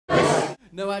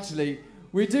No, actually,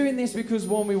 we're doing this because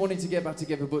one, we wanted to get back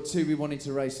together, but two, we wanted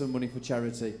to raise some money for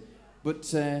charity. But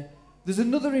there's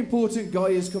another important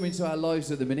guy who's come into our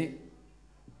lives at the minute.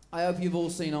 I hope you've all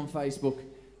seen on Facebook,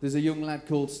 there's a young lad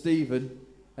called Stephen,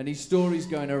 and his story's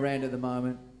going around at the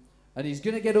moment. And he's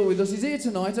going to get up with us. He's here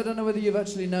tonight. I don't know whether you've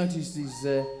actually noticed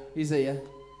he's here.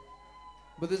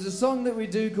 But there's a song that we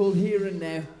do called Here and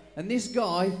Now. And this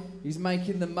guy, he's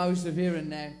making the most of Here and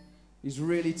Now. He's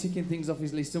really ticking things off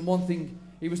his list. And one thing,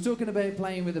 he was talking about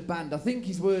playing with a band. I think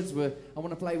his words were, I want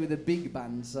to play with a big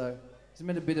band. So he's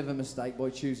made a bit of a mistake by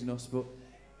choosing us. But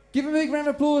give him a big round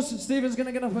of applause. Stephen's going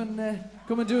to get up and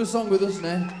come and do a song with us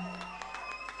now.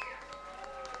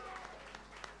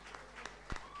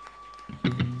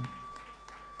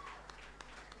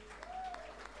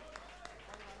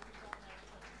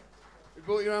 You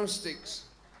brought your own sticks.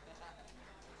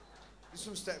 There's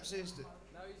some steps here, still.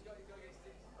 No, he's got to get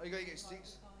sticks. Oh, you got to get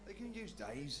sticks? They can use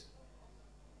Dave's.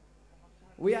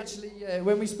 We actually,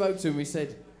 when we spoke to him, we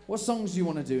said, what songs do you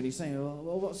want to do? And he's saying,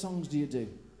 well, what songs do you do?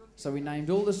 So we named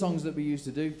all the songs that we used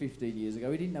to do 15 years ago.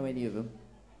 We didn't know any of them.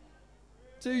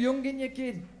 Too young, ain't you,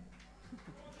 kid?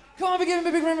 Come on, we give him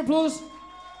a big round of applause.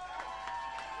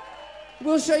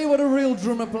 We'll show you what a real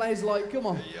drummer plays like. Come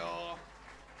on. Yeah.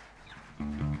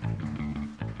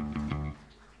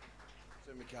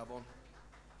 Turn my cab on.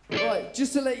 Right,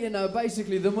 just to let you know,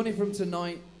 basically the money from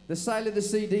tonight, the sale of the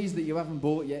CDs that you haven't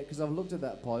bought yet, because I've looked at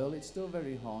that pile, it's still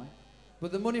very high.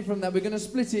 But the money from that, we're going to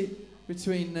split it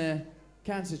between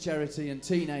cancer charity and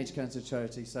teenage cancer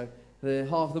charity. So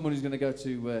half the money is going to go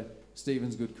to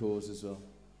Stephen's good cause as well.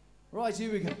 Right,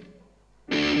 here we go.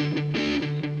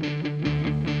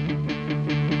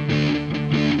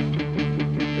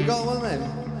 You got one then?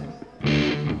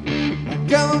 I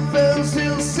got my fellas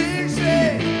till 60.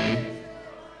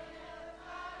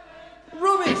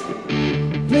 Rubbish!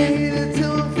 Played it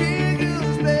till my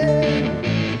fingers bled.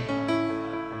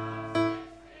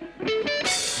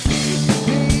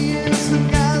 Me and some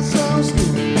guys from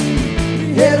school,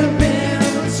 we had a band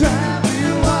and tried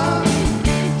real hard.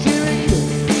 Jimmy Cook,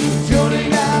 Jody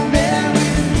got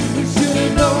married. We should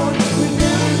have known we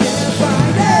never get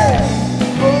find it.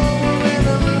 Oh, when I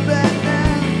look back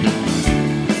now,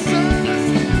 the sun will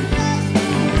still last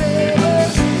forever.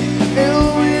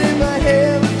 And if I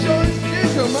have a choice,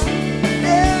 just your mind.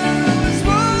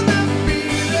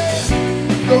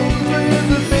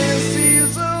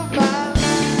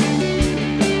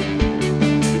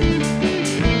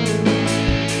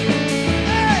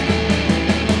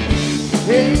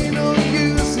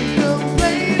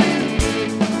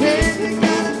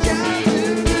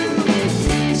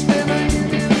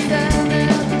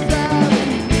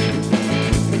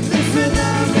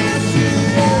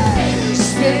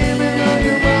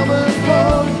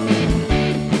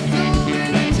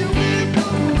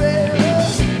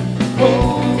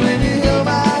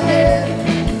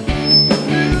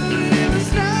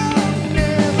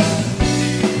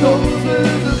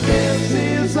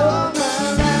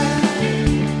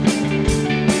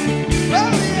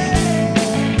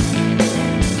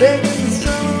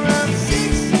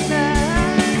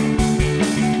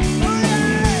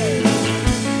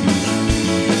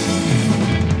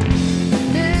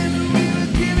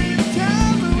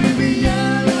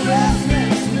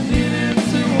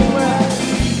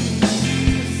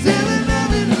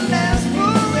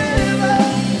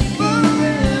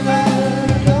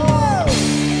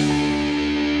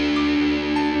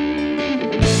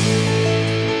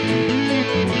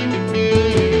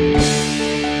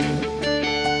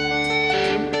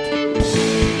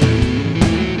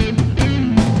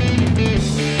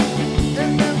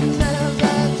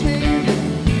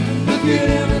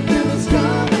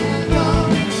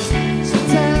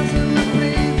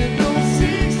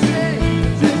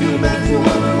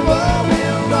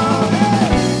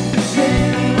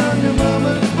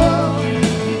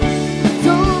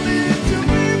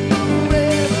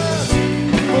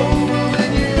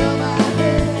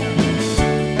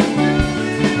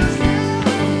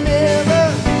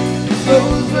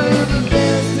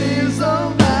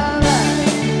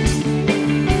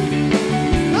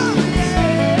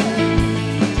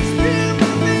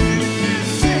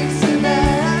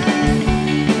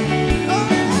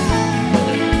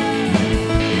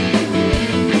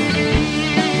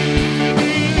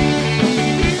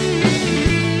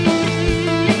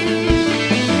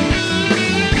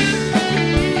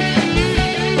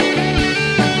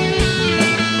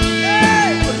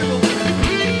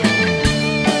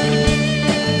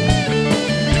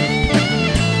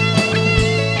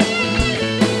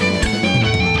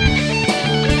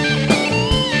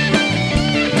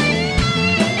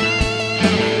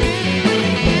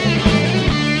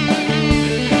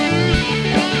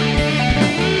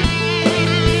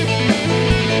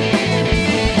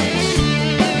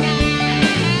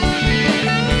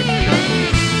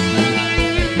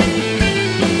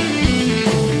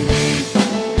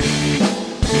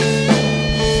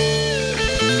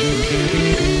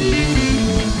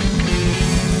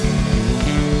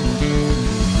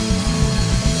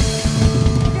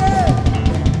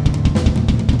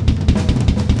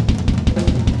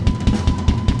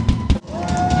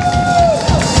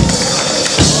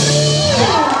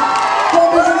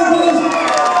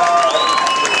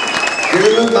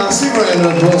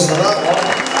 applause for that one.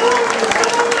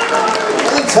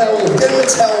 And a towel, get him a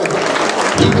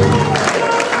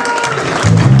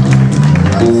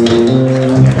towel.